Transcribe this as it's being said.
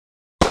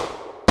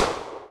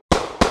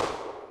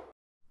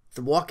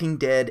The Walking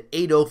Dead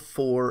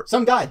 804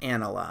 Some guy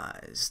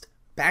analyzed.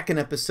 Back in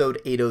episode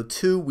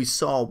 802, we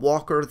saw a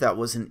walker that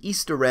was an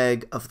Easter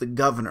egg of the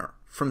governor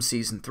from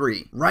season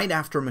 3. Right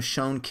after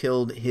Michonne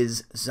killed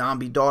his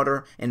zombie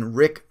daughter and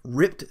Rick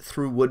ripped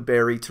through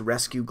Woodbury to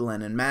rescue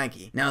Glenn and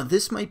Maggie. Now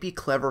this might be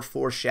clever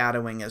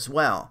foreshadowing as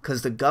well,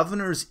 because the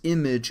governor's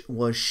image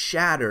was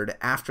shattered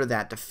after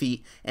that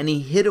defeat and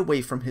he hid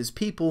away from his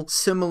people,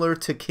 similar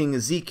to King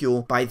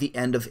Ezekiel by the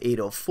end of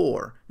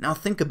 804. Now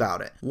think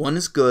about it. One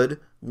is good,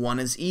 one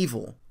is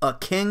evil. A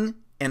king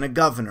and a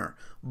governor,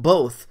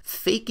 both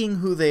faking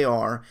who they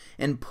are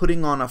and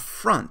putting on a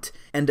front,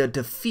 and a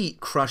defeat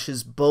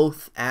crushes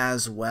both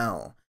as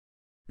well.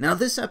 Now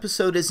this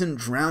episode isn't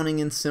drowning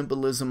in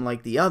symbolism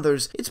like the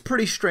others, it's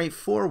pretty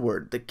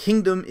straightforward. The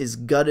kingdom is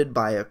gutted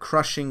by a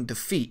crushing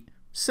defeat.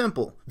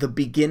 Simple. The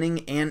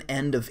beginning and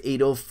end of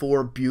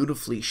 804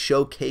 beautifully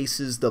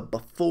showcases the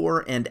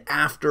before and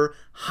after,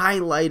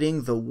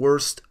 highlighting the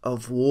worst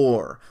of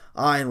war.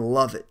 I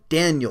love it.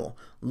 Daniel,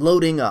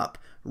 loading up,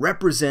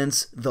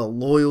 represents the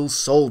loyal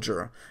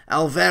soldier.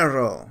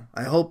 Alvaro,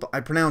 I hope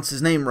I pronounce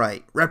his name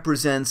right,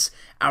 represents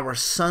our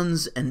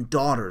sons and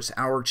daughters,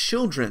 our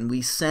children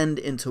we send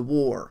into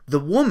war. The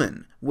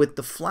woman with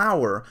the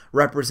flower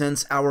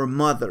represents our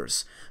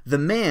mothers. The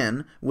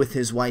man with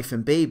his wife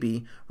and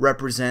baby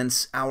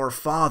represents our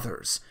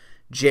fathers.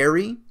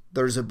 Jerry,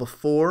 there's a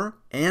before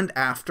and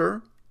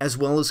after, as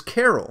well as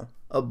Carol,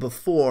 a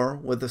before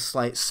with a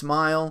slight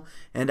smile,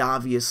 and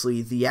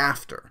obviously the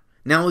after.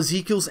 Now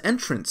Ezekiel's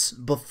entrance,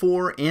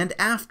 before and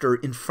after,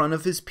 in front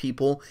of his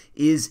people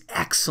is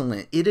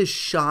excellent. It is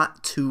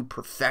shot to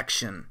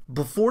perfection.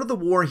 Before the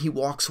war, he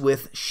walks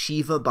with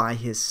Shiva by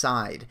his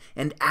side,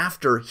 and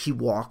after he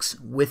walks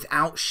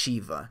without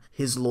Shiva,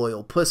 his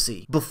loyal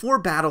pussy. Before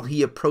battle,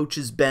 he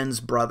approaches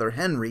Ben's brother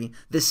Henry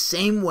the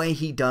same way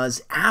he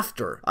does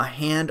after, a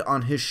hand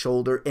on his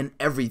shoulder and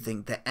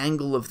everything, the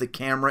angle of the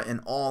camera and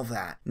all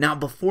that. Now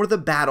before the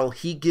battle,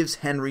 he gives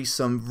Henry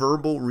some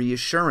verbal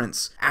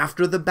reassurance.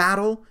 After the battle,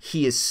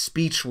 he is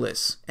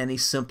speechless and he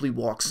simply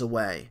walks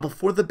away.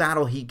 Before the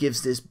battle, he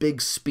gives this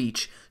big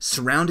speech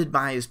surrounded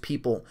by his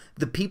people,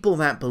 the people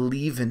that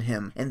believe in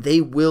him, and they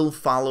will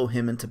follow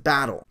him into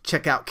battle.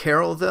 Check out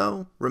Carol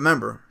though.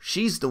 Remember,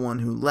 she's the one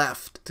who left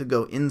to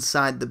go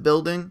inside the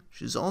building.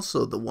 She's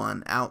also the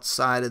one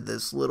outside of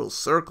this little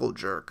circle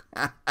jerk.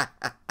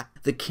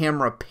 The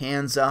camera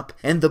pans up,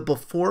 and the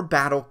before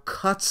battle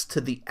cuts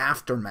to the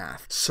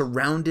aftermath,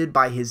 surrounded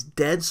by his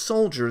dead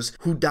soldiers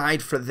who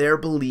died for their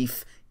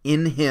belief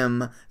in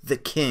him, the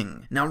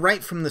king. Now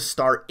right from the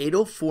start,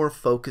 804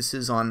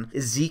 focuses on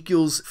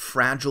Ezekiel's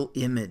fragile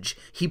image.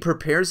 He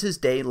prepares his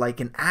day like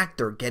an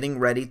actor getting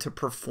ready to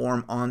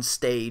perform on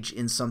stage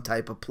in some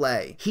type of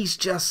play. He's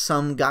just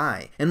some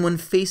guy. And when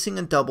facing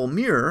a double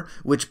mirror,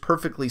 which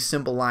perfectly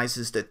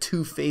symbolizes the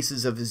two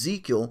faces of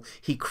Ezekiel,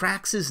 he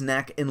cracks his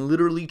neck and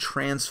literally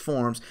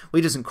transforms. Well,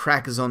 he doesn't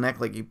crack his own neck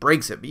like he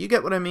breaks it, but you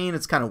get what I mean?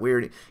 It's kind of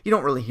weird. You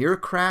don't really hear a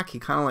crack. He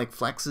kind of like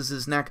flexes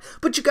his neck,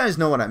 but you guys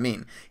know what I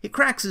mean. He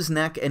cracks his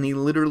neck and he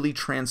literally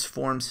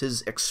transforms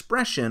his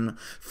expression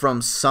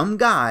from some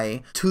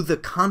guy to the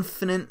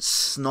confident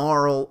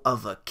snarl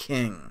of a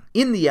king.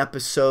 In the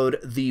episode,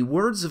 the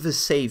words of his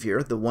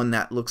savior, the one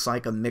that looks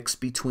like a mix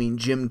between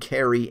Jim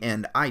Carrey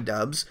and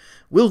iDubbbz,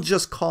 we'll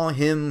just call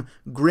him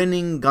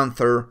Grinning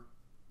Gunther.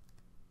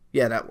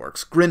 Yeah, that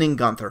works. Grinning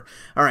Gunther.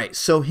 Alright,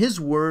 so his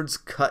words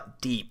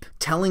cut deep,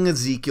 telling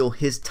Ezekiel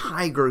his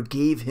tiger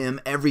gave him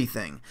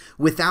everything.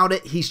 Without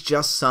it, he's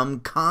just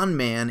some con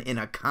man in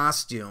a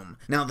costume.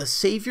 Now, the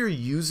Savior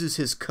uses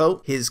his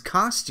coat, his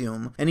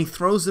costume, and he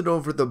throws it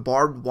over the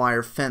barbed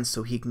wire fence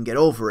so he can get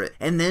over it.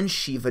 And then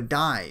Shiva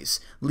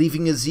dies,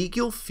 leaving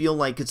Ezekiel feel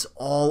like it's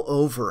all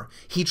over.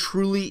 He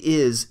truly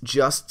is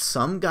just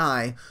some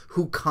guy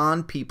who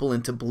conned people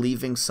into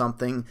believing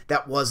something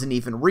that wasn't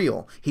even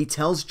real. He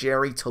tells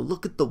Jerry to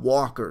look at the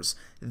walkers.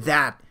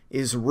 That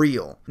is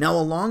real. Now,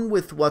 along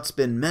with what's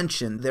been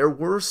mentioned, there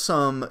were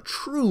some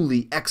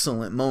truly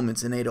excellent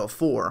moments in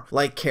 804,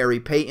 like Carrie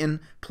Payton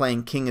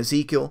playing King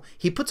Ezekiel.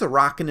 He puts a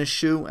rock in his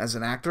shoe as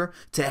an actor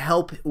to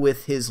help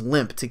with his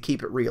limp to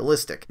keep it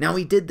realistic. Now,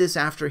 he did this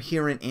after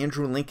hearing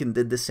Andrew Lincoln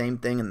did the same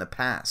thing in the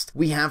past.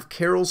 We have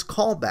Carol's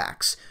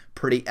callbacks.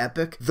 Pretty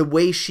epic. The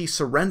way she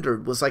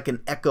surrendered was like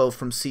an echo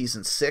from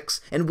season 6,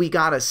 and we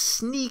got a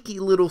sneaky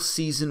little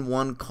season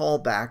 1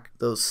 callback.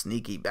 Those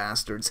sneaky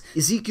bastards.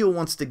 Ezekiel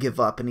wants to give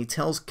up, and he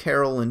tells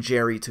Carol and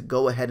Jerry to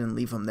go ahead and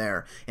leave him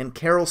there, and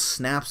Carol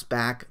snaps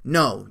back,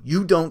 "No,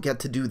 you don't get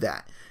to do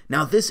that."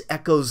 Now this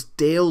echoes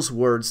Dale's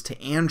words to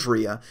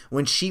Andrea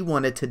when she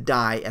wanted to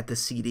die at the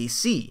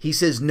CDC. He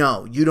says,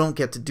 "No, you don't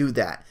get to do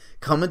that.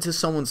 Come into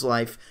someone's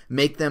life,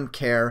 make them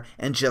care,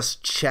 and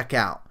just check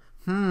out."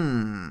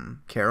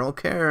 Carol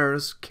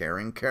cares.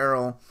 Caring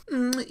Carol.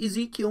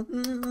 Ezekiel.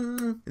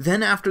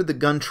 Then after the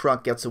gun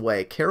truck gets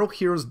away, Carol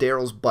hears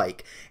Daryl's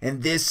bike,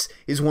 and this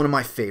is one of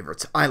my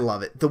favorites. I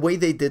love it. The way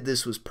they did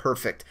this was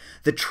perfect.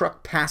 The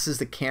truck passes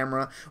the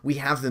camera. We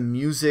have the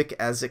music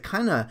as it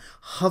kind of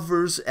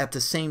hovers, at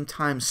the same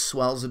time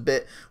swells a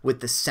bit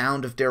with the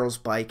sound of Daryl's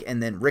bike,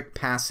 and then Rick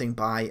passing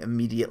by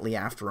immediately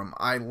after him.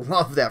 I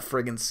love that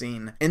friggin'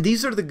 scene. And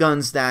these are the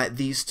guns that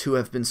these two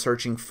have been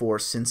searching for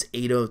since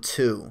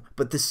 802.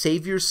 But the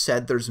Saviors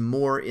said there's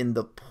more in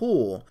the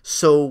pool,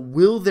 so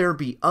will there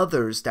be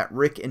others that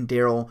Rick and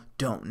Daryl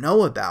don't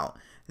know about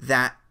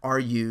that are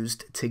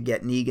used to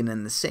get Negan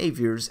and the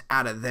Saviors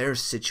out of their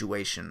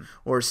situation,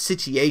 or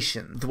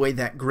situation, the way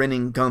that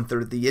grinning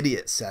Gunther the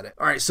idiot said it.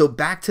 Alright, so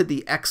back to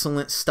the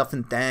excellent stuff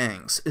and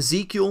things.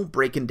 Ezekiel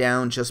breaking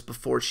down just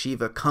before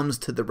Shiva comes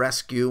to the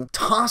rescue,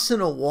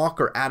 tossing a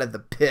walker out of the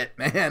pit.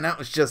 Man, that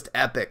was just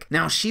epic.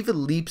 Now Shiva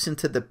leaps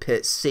into the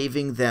pit,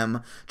 saving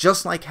them,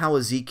 just like how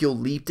Ezekiel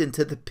leaped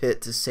into the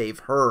pit to save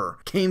her.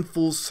 Came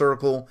full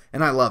circle,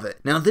 and I love it.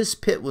 Now this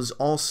pit was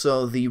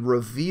also the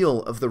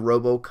reveal of the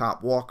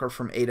RoboCop walker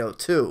from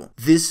 802.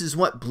 This is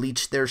what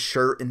bleached their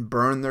shirt and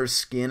burned their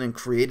skin and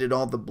created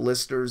all the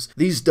blisters.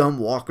 These dumb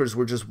walkers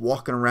were just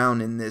walking around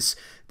in this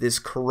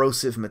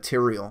corrosive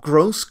material.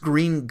 Gross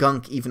green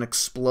gunk even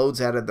explodes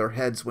out of their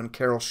heads when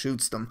Carol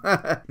shoots them.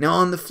 Now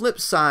on the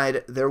flip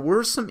side, there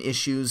were some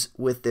issues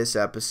with this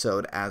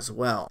episode as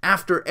well.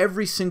 After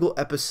every single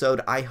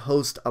episode, I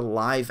host a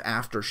live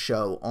after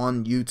show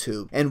on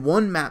YouTube, and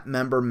one map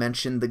member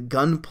mentioned the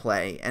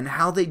gunplay and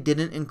how they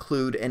didn't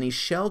include any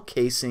shell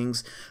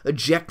casings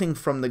ejecting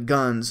from the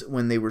guns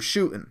when they were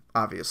shooting.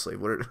 Obviously,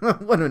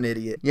 what an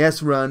idiot.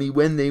 Yes, Ronnie,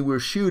 when they were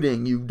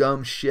shooting, you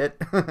dumb shit.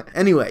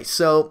 Anyway,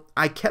 so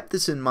I kept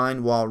this in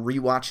mind while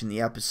rewatching the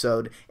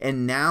episode,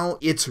 and now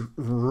it's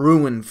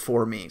ruined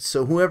for me.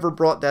 So whoever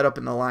brought that up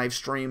in the live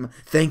stream,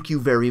 thank you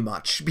very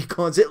much,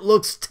 because it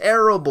looks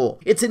terrible.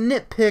 It's a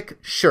nitpick,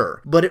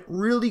 sure, but it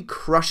really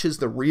crushes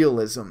the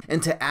realism.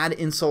 And to add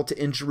insult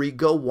to injury,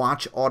 go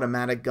watch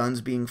automatic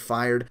guns being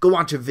fired. Go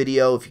watch a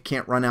video if you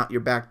can't run out your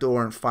back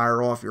door and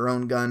fire off your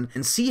own gun,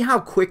 and see how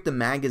quick the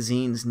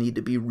magazines need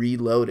to be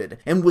reloaded.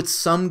 And with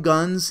some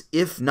guns,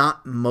 if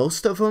not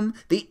most of them,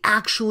 they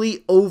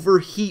actually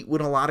overheat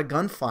with a lot of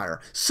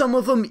gunfire. Some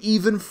of them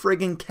even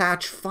friggin'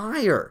 catch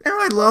fire. And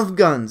I love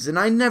guns, and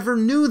I never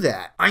knew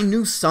that. I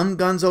knew some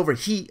guns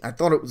overheat. I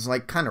thought it was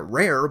like kind of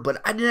rare,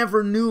 but I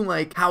never knew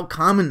like how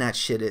common that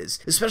shit is.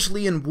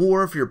 Especially in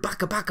war, if you're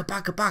baka baka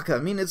baka baka. I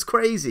mean, it's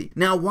crazy.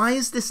 Now, why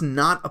is this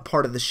not a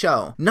part of the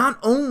show? Not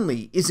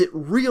only is it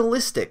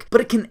realistic,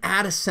 but it can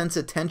add a sense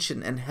of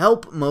tension and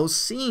help most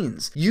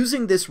scenes.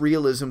 Using this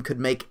realism could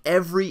make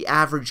every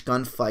average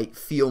gunfight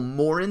feel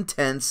more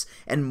intense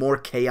and more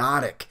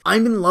chaotic.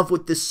 I'm in love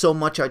with this so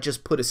much I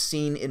just put a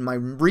scene in my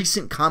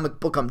recent comic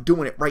book. I'm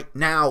doing it right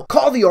now.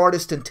 Call the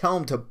artist and tell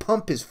him to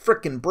pump his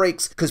frickin'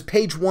 brakes, because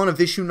page 1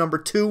 of issue number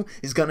 2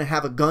 is gonna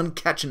have a gun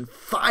catching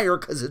fire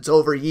because it's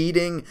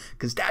overheating,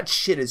 because that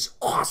shit is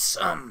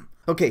awesome.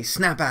 Okay,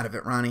 snap out of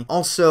it, Ronnie.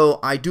 Also,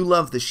 I do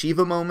love the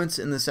Shiva moments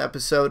in this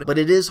episode, but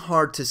it is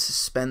hard to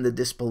suspend the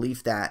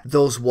disbelief that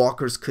those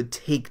walkers could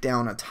take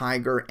down a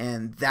tiger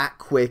and that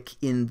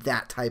quick in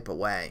that type of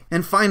way.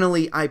 And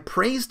finally, I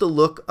praised the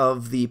look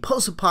of the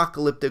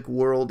post-apocalyptic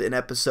world in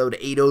episode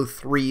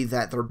 803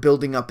 that they're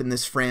building up in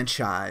this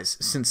franchise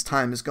since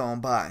time has gone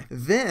by.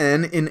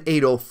 Then, in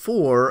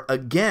 804,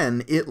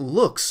 again, it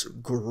looks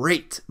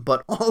great,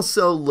 but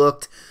also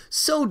looked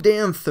so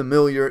damn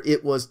familiar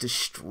it was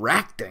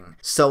distracting.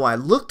 So I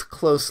looked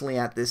closely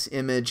at this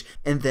image,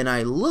 and then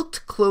I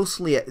looked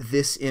closely at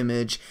this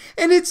image,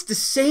 and it's the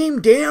same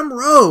damn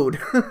road.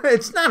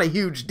 It's not a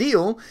huge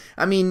deal.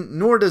 I mean,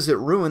 nor does it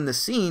ruin the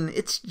scene.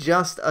 It's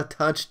just a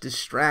touch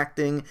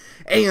distracting.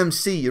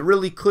 AMC, you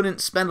really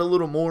couldn't spend a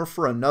little more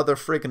for another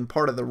freaking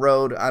part of the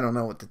road? I don't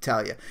know what to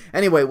tell you.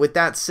 Anyway, with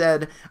that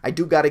said, I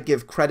do gotta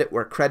give credit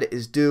where credit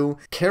is due.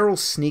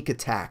 Carol's sneak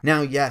attack.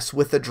 Now, yes,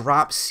 with the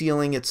drop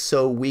ceiling, it's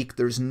so weak,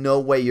 there's no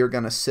way you're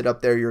gonna sit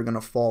up there, you're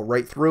gonna fall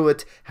right through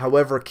it.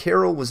 However,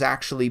 Carol was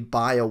actually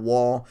by a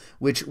wall,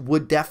 which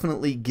would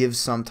definitely give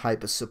some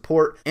type of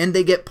support, and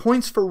they get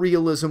points for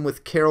realism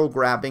with Carol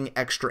grabbing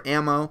extra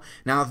ammo.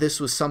 Now, this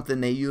was something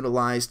they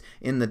utilized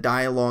in the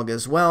dialogue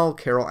as well.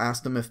 Carol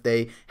asked them if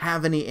they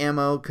have any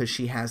ammo because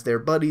she has their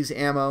buddy's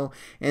ammo,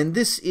 and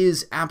this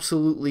is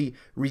absolutely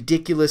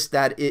ridiculous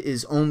that it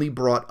is only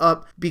brought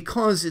up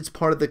because it's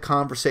part of the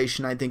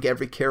conversation. I think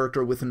every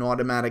character with an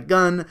automatic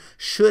gun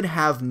should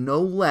have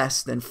no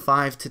less than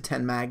 5 to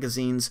 10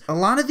 magazines. A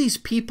lot of these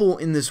people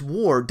in this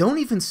war don't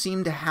even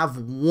seem to have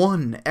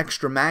one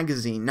extra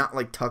magazine, not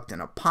like tucked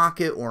in a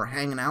pocket or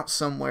hanging out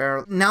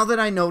somewhere. Now that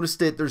I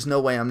noticed it, there's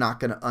no way I'm not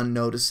going to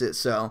unnotice it,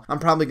 so I'm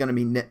probably going to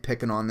be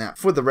nitpicking on that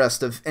for the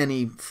rest of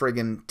any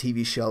friggin'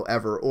 TV show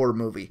ever or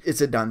movie. It's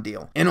a done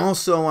deal. And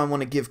also, I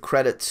want to give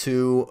credit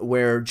to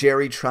where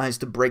Jerry tries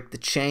to break the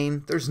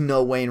chain. There's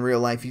no way in real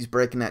life he's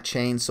breaking that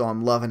chain, so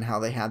I'm loving how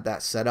they had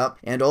that set up.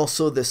 And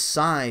also the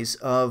size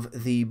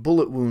of the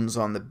bullet wounds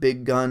on the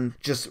big gun,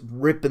 just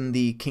ripping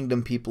the the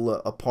Kingdom people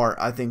apart.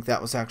 I think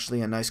that was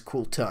actually a nice,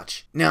 cool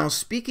touch. Now,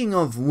 speaking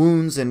of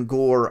wounds and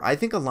gore, I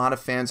think a lot of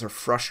fans are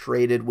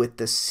frustrated with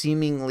the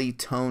seemingly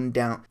toned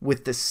down,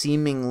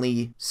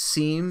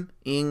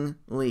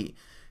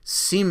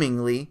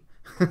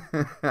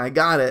 I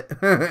got it.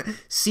 A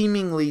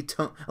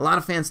lot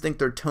of fans think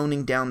they're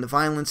toning down the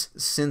violence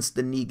since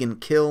the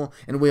Negan kill,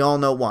 and we all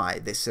know why.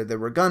 They said they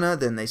were gonna,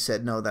 then they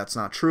said, no, that's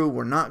not true,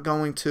 we're not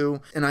going to.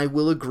 And I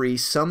will agree,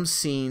 some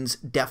scenes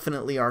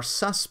definitely are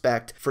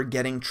suspect for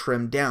getting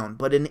trimmed down.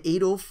 But in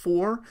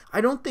 804,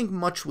 I don't think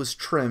much was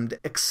trimmed,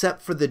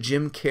 except for the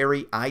Jim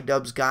Carrey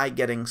iDubbbz guy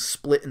getting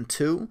split in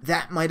two.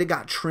 That might have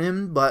got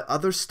trimmed, but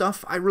other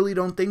stuff, I really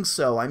don't think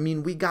so. I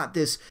mean, we got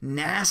this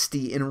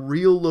nasty and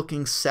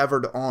real-looking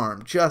severed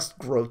arm, just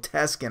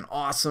grotesque and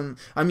awesome.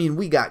 I mean,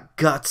 we got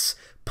guts,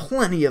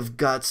 plenty of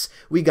guts.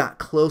 We got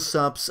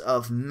close-ups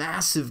of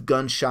massive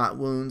gunshot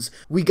wounds.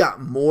 We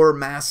got more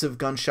massive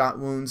gunshot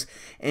wounds,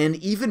 and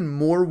even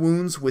more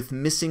wounds with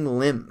missing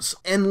limbs.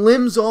 And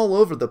limbs all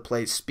over the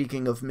place,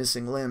 speaking of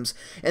missing limbs.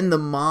 And the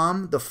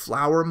mom, the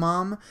flower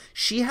mom,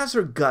 she has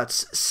her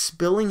guts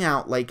spilling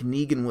out like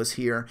Negan was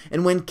here.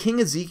 And when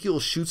King Ezekiel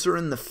shoots her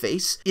in the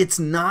face, it's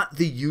not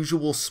the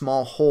usual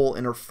small hole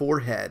in her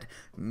forehead.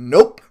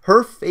 Nope.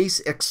 Her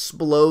face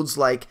explodes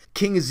like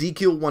King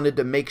Ezekiel wanted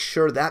to make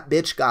sure that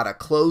bitch got a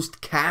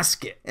closed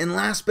casket. And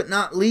last but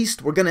not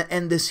least, we're gonna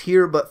end this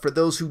here, but for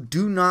those who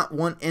do not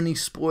want any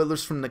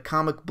spoilers from the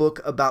comic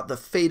book about the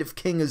fate of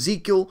King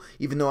Ezekiel,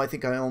 even though I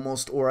think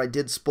I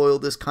did spoil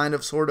this kind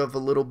of sort of a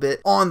little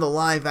bit on the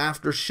live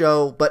after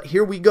show, but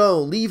here we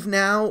go. Leave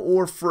now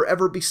or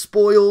forever be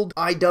spoiled.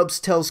 iDubbbz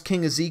tells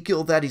King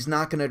Ezekiel that he's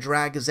not gonna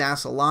drag his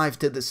ass alive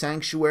to the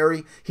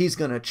sanctuary. He's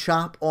gonna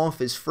chop off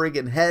his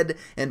friggin' head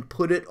and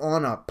put it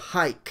on a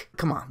pike.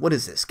 Come on, what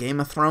is this, Game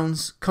of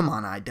Thrones? Come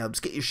on,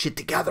 iDubbbz, get your shit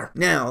together.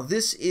 Now,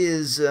 this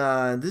is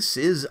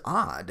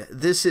odd.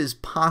 This is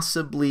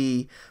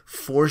possibly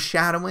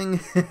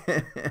foreshadowing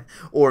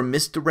or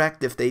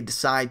misdirect if they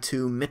decide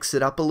to mix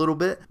it up a little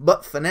bit.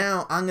 But for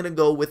now, I'm gonna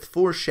go with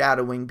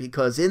foreshadowing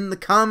because in the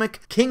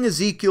comic, King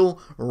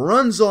Ezekiel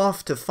runs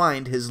off to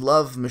find his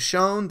love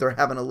Michonne. They're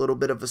having a little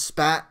bit of a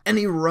spat, and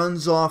he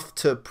runs off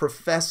to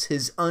profess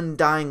his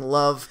undying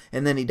love,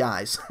 and then he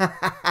dies.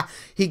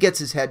 He gets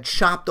his head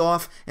chopped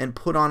off and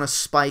put on a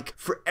spike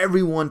for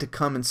everyone to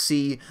come and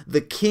see.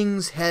 The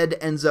king's head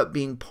ends up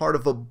being part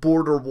of a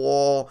border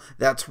wall.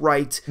 That's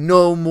right,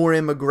 no more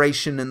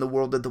immigration in the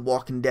world of The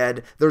Walking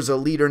Dead. There's a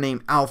leader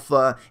named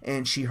Alpha,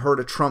 and she heard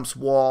of Trump's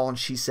wall, and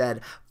she said,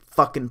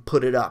 fucking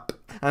put it up.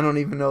 I don't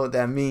even know what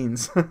that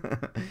means.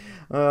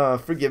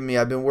 Forgive me,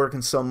 I've been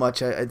working so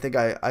much, I think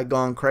I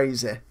gone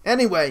crazy.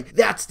 Anyway,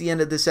 that's the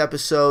end of this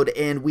episode,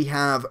 and we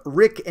have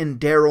Rick and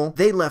Daryl.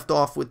 They left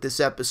off with this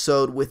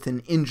episode with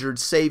an injured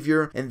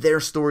savior, and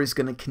their story's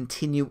gonna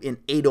continue in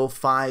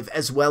 805,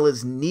 as well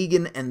as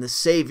Negan and the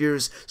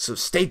Saviors, so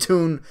stay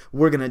tuned.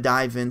 We're gonna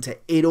dive into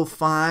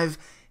 805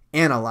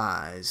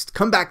 Analyzed.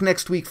 Come back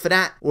next week for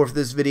that, or if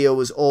this video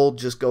is old,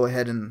 just go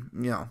ahead and,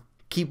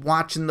 keep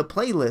watching the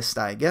playlist,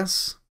 I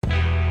guess.